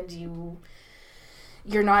Year's, and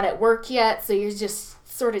you're not at work yet, so you're just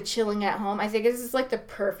sort of chilling at home. I think this is, like, the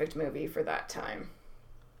perfect movie for that time.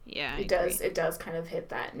 Yeah, It does kind of hit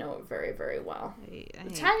that note very, very well. The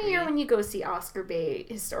time of year when you go see Oscar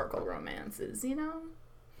bait historical romances, you know?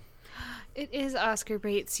 It is Oscar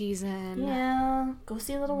bait season. Yeah. Go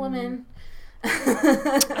see Little Women.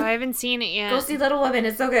 I haven't seen it yet. Go see Little Women.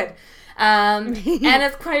 It's so good. And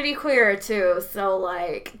it's quite queer, too. So,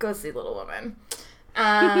 like, go see Little Women.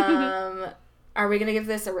 Are we going to give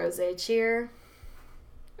this a rosé cheer?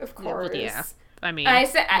 Of course. Yeah. I mean,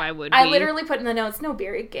 why would I we? literally put in the notes, no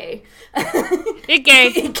beer, it gay. It gay.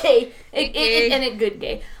 It gay. And it good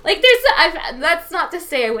gay. Like, that's not to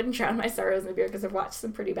say I wouldn't drown my sorrows in beer, because I've watched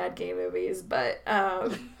some pretty bad gay movies, but,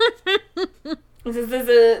 this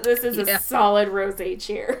is a solid rosé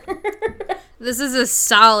cheer. This is a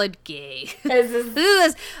solid gay.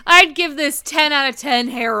 I'd give this 10 out of 10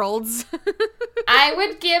 Heralds. I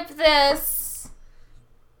would give this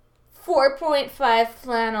 4.5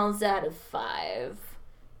 flannels out of 5.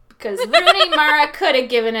 Because Rooney Mara could have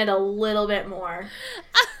given it a little bit more.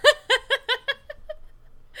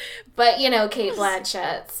 But, Kate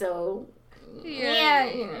Blanchett, so... Yeah.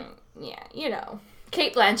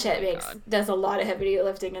 Kate Blanchett does a lot of heavy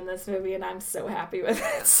lifting in this movie, and I'm so happy with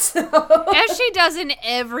it. So. As she does in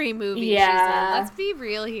every movie she's in. Let's be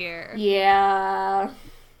real here. Yeah.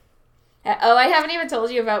 Oh, I haven't even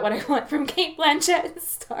told you about what I want from Kate Blanchett in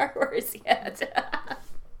Star Wars yet.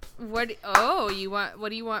 What do you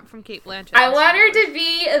want from Kate Blanchett? I want her to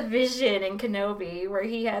be a Vision in Kenobi, where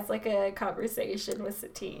he has like a conversation with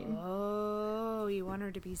Satine. Oh, you want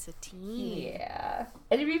her to be Satine? Yeah,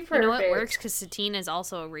 it'd be perfect. You know what works, because Satine is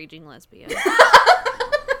also a raging lesbian.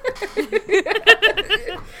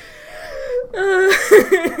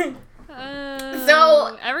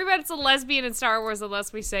 So everybody's a lesbian in Star Wars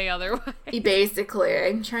unless we say otherwise. Basically,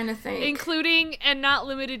 I'm trying to think. Including and not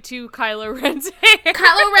limited to Kylo Ren's hair.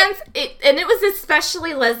 Kylo Ren's, and it was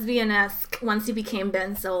especially lesbian-esque once he became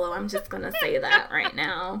Ben Solo. I'm just gonna say that right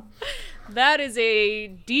now. That is a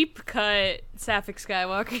deep cut Sapphic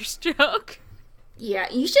Skywalker's joke. Yeah,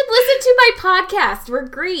 you should listen to my podcast. We're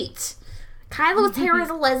great. Kylo's hair is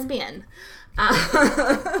a lesbian.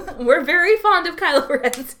 We're very fond of Kylo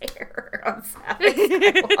Ren's hair on Sapphic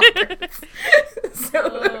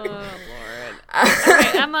Skywalker. Oh, Lord.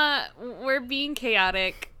 Okay, Emma, we're being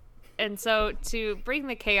chaotic. And so to bring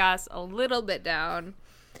the chaos a little bit down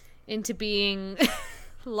into being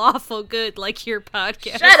lawful good like your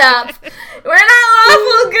podcast. Shut up! We're not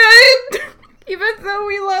lawful good! Even though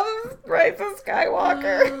we love Rise of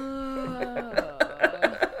Skywalker.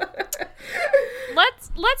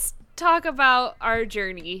 Let's talk about our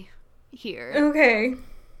journey here. Okay.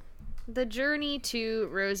 The journey to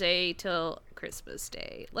Rosé till Christmas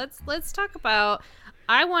Day. Let's talk about.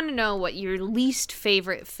 I want to know what your least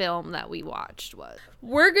favorite film that we watched was.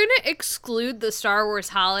 We're gonna exclude the Star Wars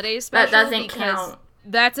Holiday Special. That doesn't count.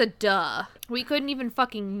 That's a duh. We couldn't even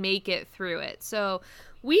fucking make it through it. So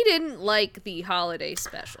we didn't like the Holiday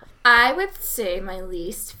Special. I would say my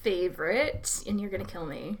least favorite, and you're gonna kill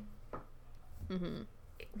me,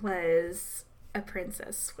 was A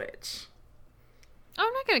Princess Switch. Oh,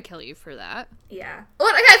 I'm not gonna kill you for that. Yeah.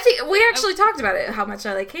 Well, we actually talked about it, how much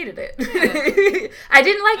I hated it. Yeah. I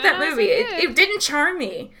didn't like that movie. It didn't charm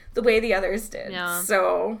me the way the others did. Yeah.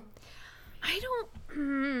 So. I don't.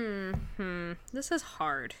 This is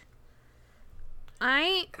hard.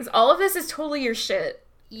 Because all of this is totally your shit.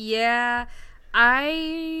 Yeah.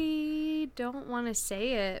 I don't want to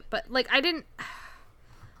say it, but,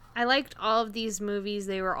 I liked all of these movies.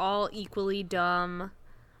 They were all equally dumb.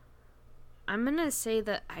 I'm gonna say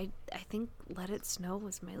that I think Let It Snow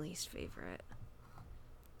was my least favorite.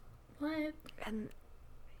 What? And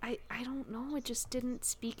I don't know. It just didn't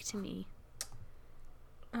speak to me.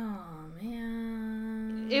 Oh,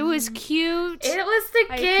 man. It was cute. It was the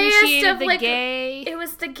I gayest appreciated of the like gay. it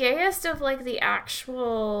was the gayest of like the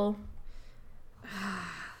actual That's why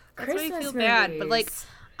I Christmas feel bad, but like movies.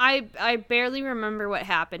 I barely remember what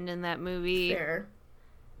happened in that movie. Fair.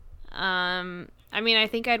 I mean, I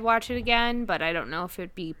think I'd watch it again, but I don't know if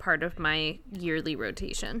it'd be part of my yearly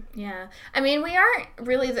rotation. Yeah. I mean, we aren't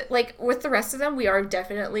really like with the rest of them, we are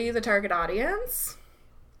definitely the target audience.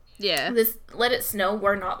 Yeah. This Let It Snow,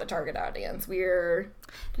 we're not the target audience. We're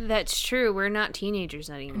That's true. We're not teenagers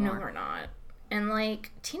no, anymore. we're not. And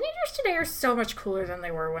like teenagers today are so much cooler than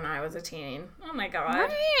they were when I was a teen. Oh my god.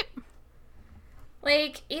 Right?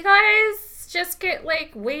 Like, you guys just get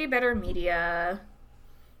like way better media.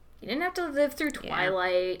 You didn't have to live through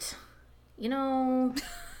Twilight. You know.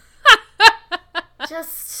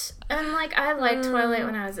 And like I liked Twilight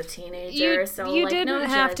when I was a teenager, so you like didn't no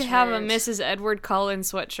have to have a judgment. Mrs. Edward Cullen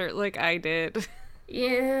sweatshirt like I did.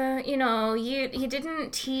 Yeah, you know, you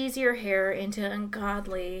didn't tease your hair into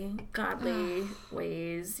ungodly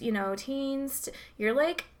ways. You know, teens, you're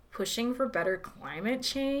like pushing for better climate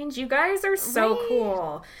change. You guys are so Right.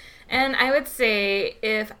 cool. And I would say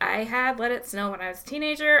if I had Let It Snow when I was a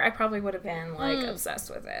teenager, I probably would have been like obsessed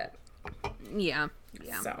with it. Yeah.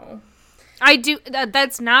 So, I do.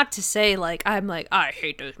 That's not to say like I'm like I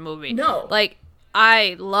hate this movie. no. Like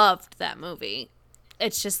I loved that movie.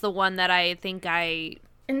 It's just the one that I think I.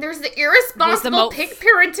 And there's the irresponsible pig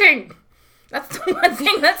parenting. That's the one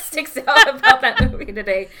thing that sticks out about that movie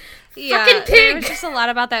today. Yeah, Fucking there was pig! just a lot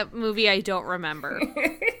about that movie I don't remember,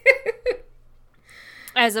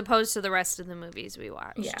 as opposed to the rest of the movies we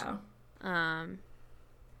watched. Yeah.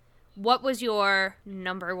 What was your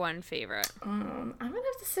number one favorite? I'm gonna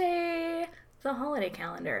have to say The Holiday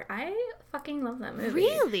Calendar. I fucking love that movie.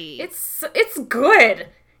 Really? It's good.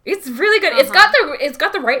 It's really good. It's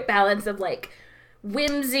got the right balance of like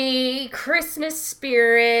whimsy, Christmas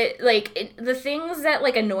spirit. Like the things that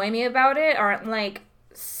like annoy me about it aren't like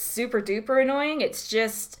super duper annoying. It's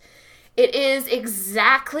just it is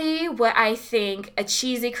exactly what I think a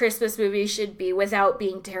cheesy Christmas movie should be without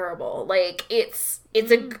being terrible. Like it's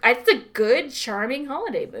a good, charming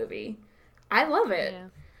holiday movie. I love it.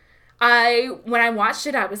 Yeah. When I watched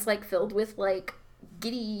it, I was like filled with like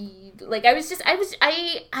giddy, like I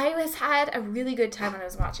had a really good time when I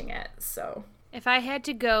was watching it. So If I had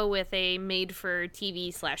to go with a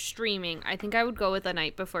made-for-TV/streaming, I think I would go with A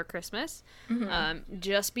Night Before Christmas,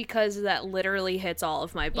 just because that literally hits all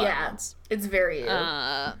of my buttons. yeah, it's very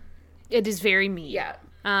It is very me. yeah.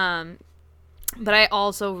 But I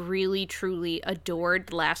also really, truly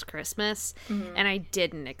adored Last Christmas, and I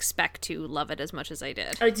didn't expect to love it as much as I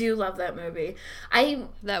did. I do love that movie.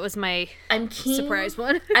 That was my I'm keen surprise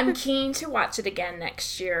one. I'm keen to watch it again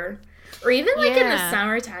next year. Or even like in the Yeah.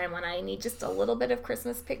 summertime when I need just a little bit of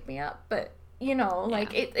Christmas pick me up. But you know,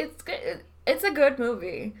 like it's good. It's a good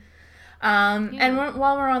movie. And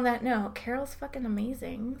while we're on that note, Carol's fucking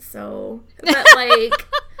amazing. So, but like,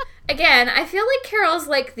 again, I feel like Carol's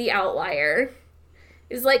like the outlier.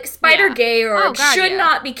 Is like Spider Yeah. Georg Oh, God, should yeah.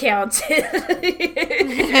 not be counted.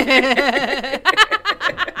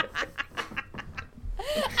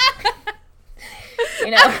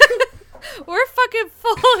 You know. We're fucking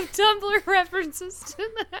full of Tumblr references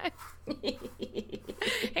tonight.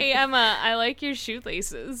 Hey, Emma, I like your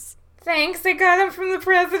shoelaces. Thanks, I got them from the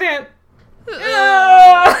president.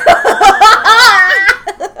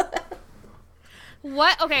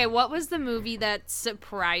 What was the movie that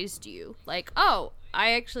surprised you? Like, oh,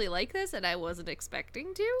 I actually like this and I wasn't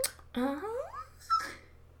expecting to?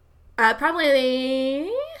 Probably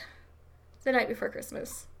The Night Before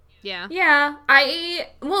Christmas. Yeah. Yeah,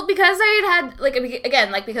 because I had like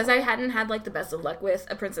again, like because I hadn't had like the best of luck with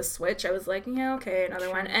A Princess Switch, I was like, yeah, okay,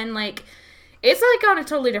 another one, and like it's like on a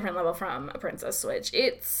totally different level from A Princess Switch.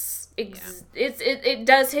 It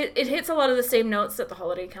hits a lot of the same notes that The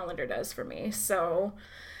Holiday Calendar does for me. So,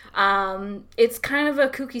 it's kind of a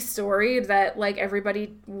kooky story that like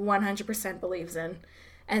everybody 100% believes in.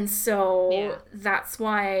 And so that's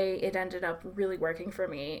why it ended up really working for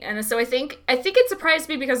me. And so I think it surprised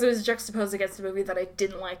me because it was juxtaposed against a movie that I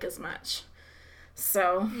didn't like as much.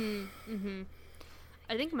 So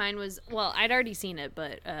I think mine was, well, I'd already seen it,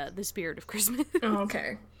 but The Spirit of Christmas. oh,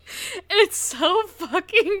 okay. It's so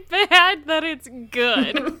fucking bad that it's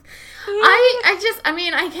good.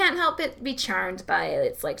 I can't help but be charmed by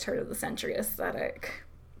its like turn of the century aesthetic.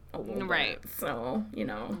 A little Right. bit. So, you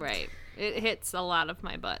know. Right. It hits a lot of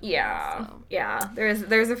my buttons. Yeah. So. Yeah.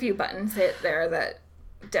 There's a few buttons hit there that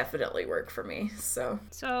definitely work for me. So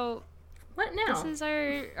what now? This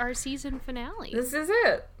is our season finale. This is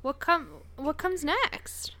it. What comes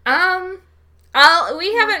next?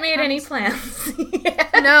 We haven't made any plans yet.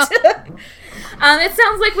 No. It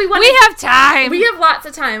sounds like we have time. We have lots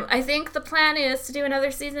of time. I think the plan is to do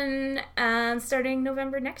another season starting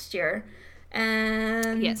November next year.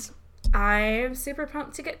 And yes. I'm super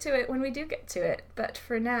pumped to get to it when we do get to it. But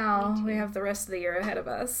for now, we have the rest of the year ahead of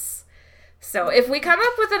us. So if we come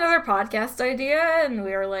up with another podcast idea and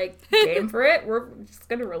we're like game for it, we're just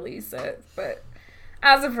going to release it. But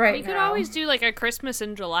as of right now... We could always do like a Christmas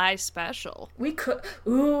in July special. We could...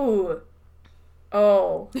 Ooh.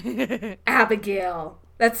 Oh. Abigail.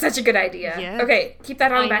 That's such a good idea. Yeah. Okay, keep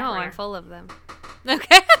that on the back burner. I'm full of them.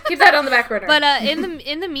 Okay. Keep that on the back burner. But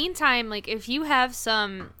in the meantime, like if you have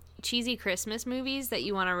some cheesy Christmas movies that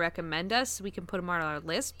you want to recommend us, we can put them on our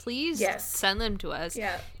list. Please send them to us.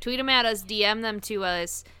 Yeah. Tweet them at us, DM them to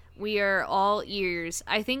us. We are all ears.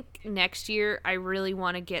 I think next year I really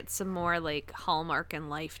want to get some more like Hallmark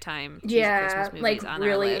and Lifetime cheesy Christmas movies on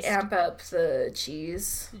our list. Amp up the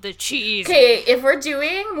cheese. The cheese. Okay, if we're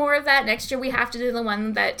doing more of that next year, we have to do the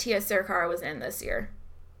one that Tia Serkar was in this year.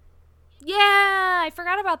 Yeah, I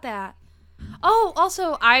forgot about that. Oh,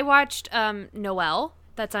 also I watched Noelle.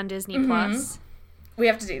 That's on Disney Plus. We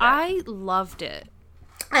have to do that. I loved it.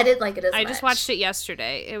 I didn't like it as much. I just watched it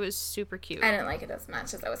yesterday. It was super cute. I didn't like it as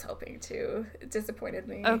much as I was hoping to. It disappointed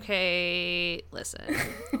me. Okay, listen.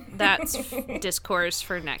 That's discourse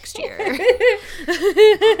for next year.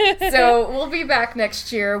 So we'll be back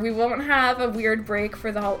next year. We won't have a weird break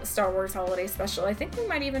for the Star Wars holiday special. I think we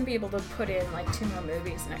might even be able to put in like 2 more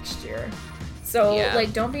movies next year. So,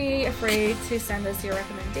 don't be afraid to send us your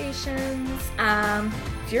recommendations.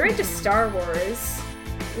 If you're into Star Wars,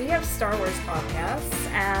 we have Star Wars podcasts,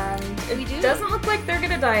 and it doesn't look like they're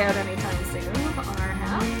going to die out anytime soon on our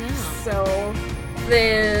half. So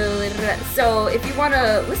if you want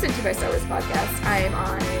to listen to my Star Wars podcast, I'm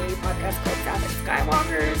on a podcast called Sapphic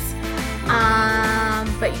Skywalkers.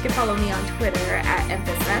 But you can follow me on Twitter at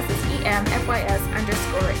Emphysnest. It's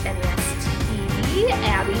EMFYS_NEST.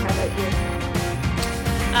 Abby, how about you?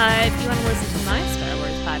 If you want to listen to my Star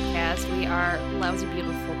Wars podcast, we are Lousy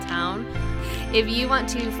Beautiful Town. If you want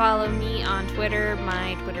to follow me on Twitter,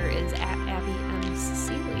 my Twitter is at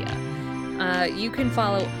AbbyMCecilia. You can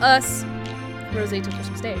follow us, Rose Till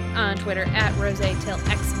Christmas Day, on Twitter at Rose Till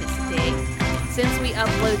Xmas Day. Since we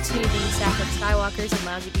upload to the Sapphic Skywalkers and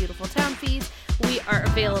Lousy Beautiful Town feeds, we are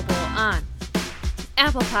available on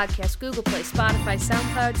Apple Podcasts, Google Play, Spotify,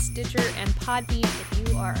 SoundCloud, Stitcher, and Podbean if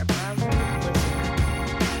you are a browser listener.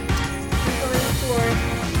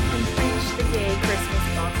 And preach the gay Christmas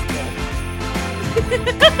gospel.